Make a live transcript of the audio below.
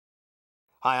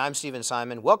Hi, I'm Stephen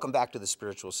Simon. Welcome back to the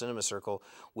Spiritual Cinema Circle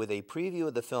with a preview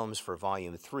of the films for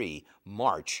Volume 3,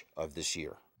 March of this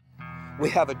year.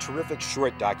 We have a terrific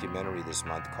short documentary this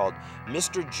month called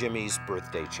Mr. Jimmy's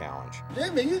Birthday Challenge.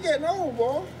 Jimmy, you getting old,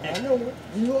 boy. I know,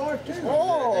 you are too.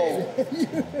 Oh!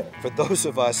 For those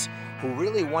of us who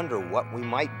really wonder what we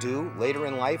might do later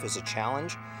in life as a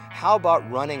challenge, how about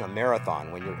running a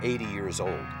marathon when you're 80 years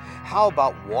old? How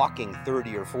about walking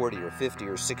 30 or 40 or 50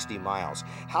 or 60 miles?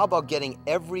 How about getting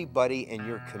everybody in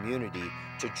your community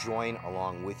to join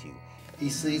along with you? He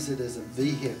sees it as a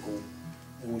vehicle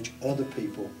in which other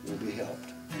people will be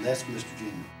helped, and that's Mr.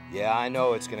 Jimmy. Yeah, I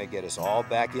know it's going to get us all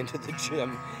back into the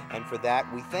gym, and for that,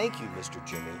 we thank you, Mr.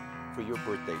 Jimmy, for your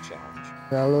birthday challenge.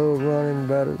 I love running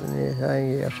better than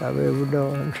anything else I've ever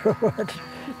done, so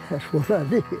that's what I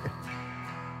did.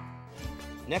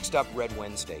 Next up, Red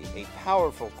Wednesday, a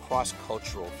powerful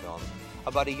cross-cultural film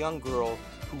about a young girl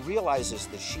who realizes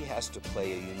that she has to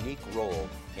play a unique role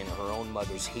in her own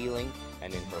mother's healing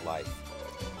and in her life.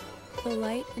 The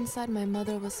light inside my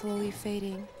mother was slowly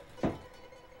fading,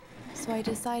 so I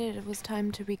decided it was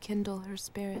time to rekindle her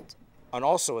spirit. And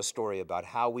also a story about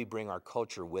how we bring our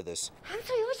culture with us.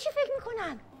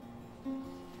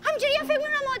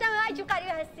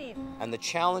 And the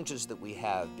challenges that we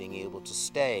have being able to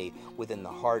stay within the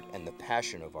heart and the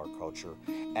passion of our culture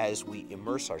as we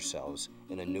immerse ourselves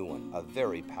in a new one, a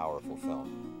very powerful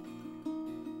film.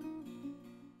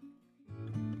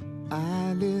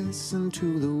 I listen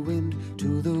to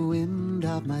the wind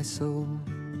of my soul.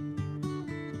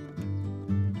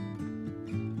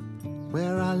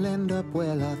 Where I'll end up,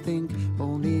 well, I think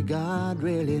only God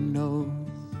really knows.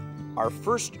 Our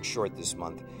first short this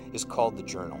month is called The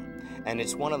Journal, and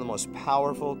it's one of the most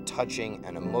powerful, touching,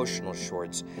 and emotional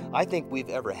shorts I think we've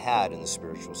ever had in the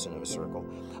Spiritual Cinema Circle,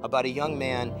 about a young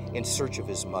man in search of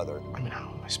his mother. I mean, how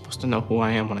am I supposed to know who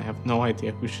I am when I have no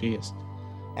idea who she is?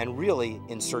 And really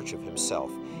in search of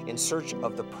himself, in search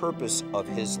of the purpose of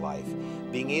his life,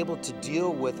 being able to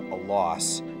deal with a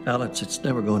loss. Alex, it's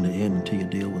never going to end until you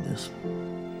deal with this.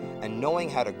 And knowing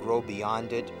how to grow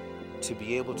beyond it, to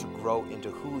be able to grow into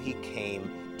who he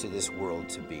came to this world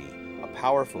to be. A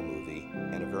powerful movie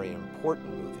and a very important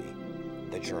movie,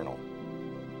 The Journal.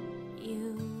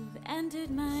 You've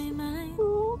entered my mind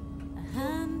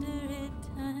 100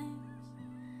 times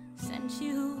since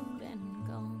you've been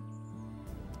gone.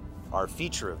 Our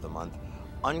feature of the month,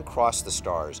 Uncross the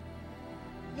Stars.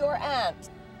 Your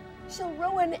aunt, she'll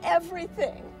ruin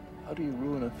everything. How do you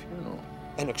ruin a funeral?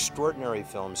 An extraordinary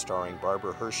film starring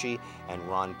Barbara Hershey and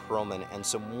Ron Perlman and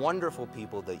some wonderful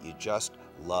people that you just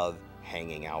love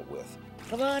hanging out with.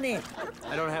 Come on in.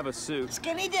 I don't have a suit.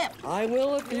 Skinny dip. I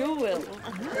will if you will.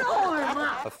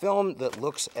 A film that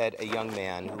looks at a young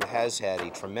man who has had a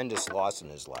tremendous loss in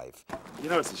his life. You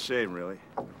know, it's a shame, really.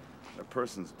 A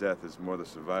person's death is more the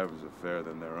survivor's affair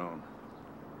than their own.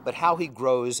 But how he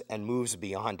grows and moves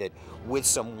beyond it with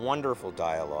some wonderful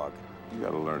dialogue. You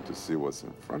gotta learn to see what's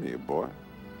in front of you, boy.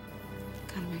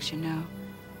 Kind of makes you know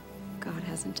God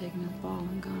hasn't taken his ball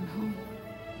and gone home.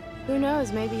 Who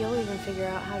knows, maybe you'll even figure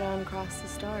out how to uncross the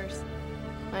stars.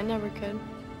 I never could.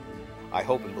 I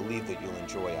hope and believe that you'll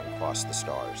enjoy Uncross the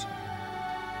Stars.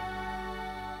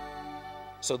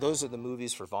 So those are the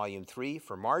movies for Volume 3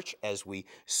 for March. As we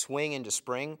swing into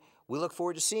spring, we look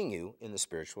forward to seeing you in the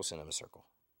Spiritual Cinema Circle.